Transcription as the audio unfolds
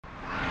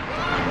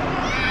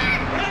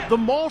The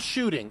mall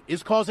shooting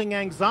is causing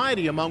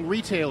anxiety among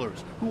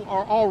retailers who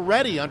are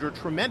already under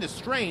tremendous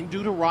strain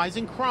due to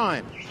rising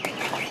crime.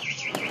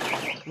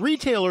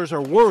 Retailers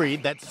are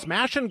worried that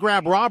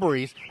smash-and-grab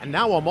robberies and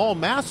now a mall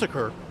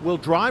massacre will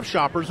drive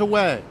shoppers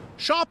away.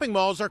 Shopping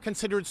malls are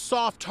considered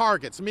soft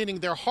targets, meaning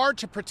they're hard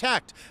to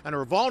protect and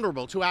are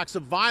vulnerable to acts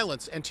of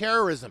violence and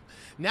terrorism.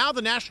 Now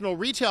the National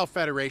Retail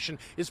Federation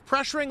is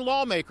pressuring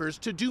lawmakers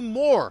to do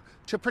more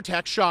to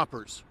protect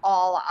shoppers.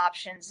 All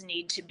options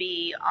need to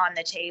be on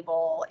the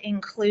table,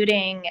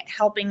 including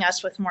helping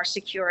us with more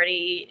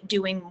security,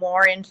 doing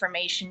more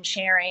information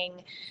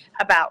sharing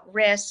about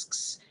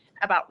risks,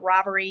 about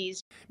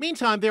robberies.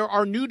 Meantime, there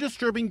are new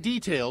disturbing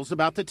details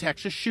about the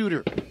Texas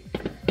shooter.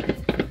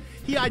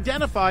 He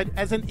identified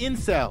as an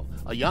incel,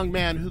 a young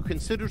man who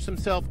considers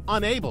himself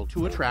unable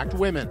to attract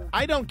women.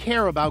 I don't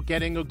care about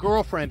getting a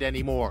girlfriend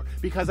anymore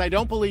because I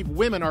don't believe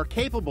women are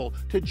capable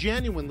to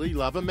genuinely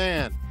love a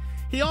man.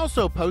 He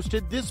also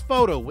posted this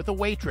photo with a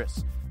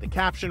waitress. The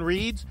caption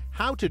reads,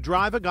 "How to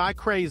drive a guy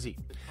crazy."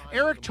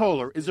 Eric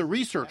Toller is a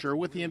researcher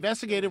with the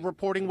investigative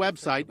reporting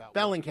website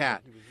Bellingcat.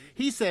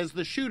 He says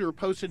the shooter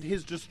posted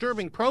his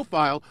disturbing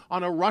profile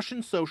on a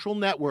Russian social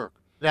network.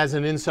 As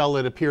an incel,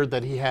 it appeared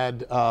that he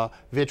had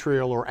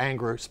vitriol or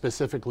anger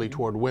specifically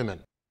toward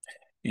women.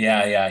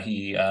 Yeah.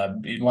 He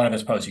in one of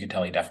his posts, you could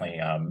tell he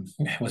definitely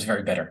was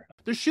very bitter.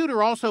 The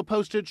shooter also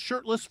posted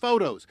shirtless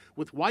photos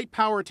with white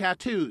power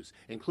tattoos,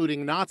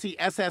 including Nazi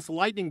SS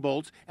lightning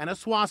bolts and a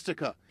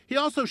swastika. He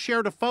also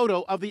shared a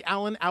photo of the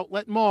Allen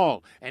Outlet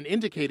Mall and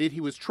indicated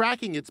he was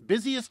tracking its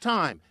busiest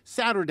time,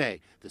 Saturday,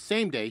 the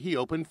same day he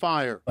opened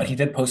fire. But he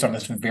did post on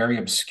this very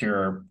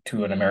obscure,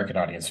 to an American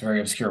audience,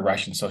 very obscure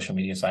Russian social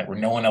media site where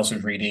no one else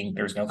was reading.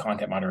 There's no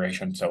content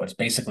moderation. So it's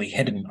basically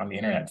hidden on the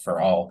internet for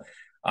all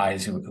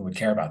eyes who would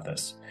care about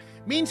this.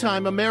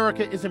 Meantime,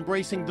 America is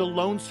embracing the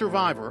lone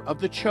survivor of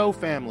the Cho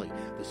family.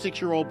 The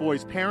 6-year-old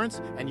boy's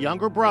parents and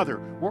younger brother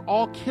were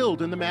all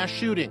killed in the mass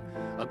shooting.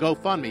 A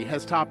GoFundMe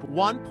has topped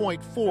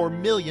 $1.4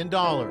 million.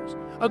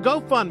 A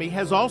GoFundMe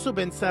has also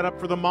been set up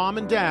for the mom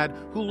and dad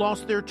who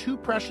lost their 2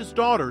 precious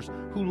daughters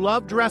who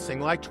love dressing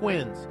like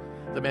twins.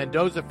 The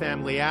Mendoza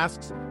family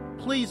asks,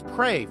 "Please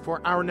pray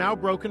for our now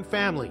broken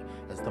family,"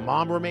 as the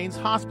mom remains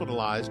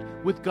hospitalized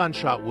with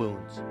gunshot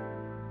wounds.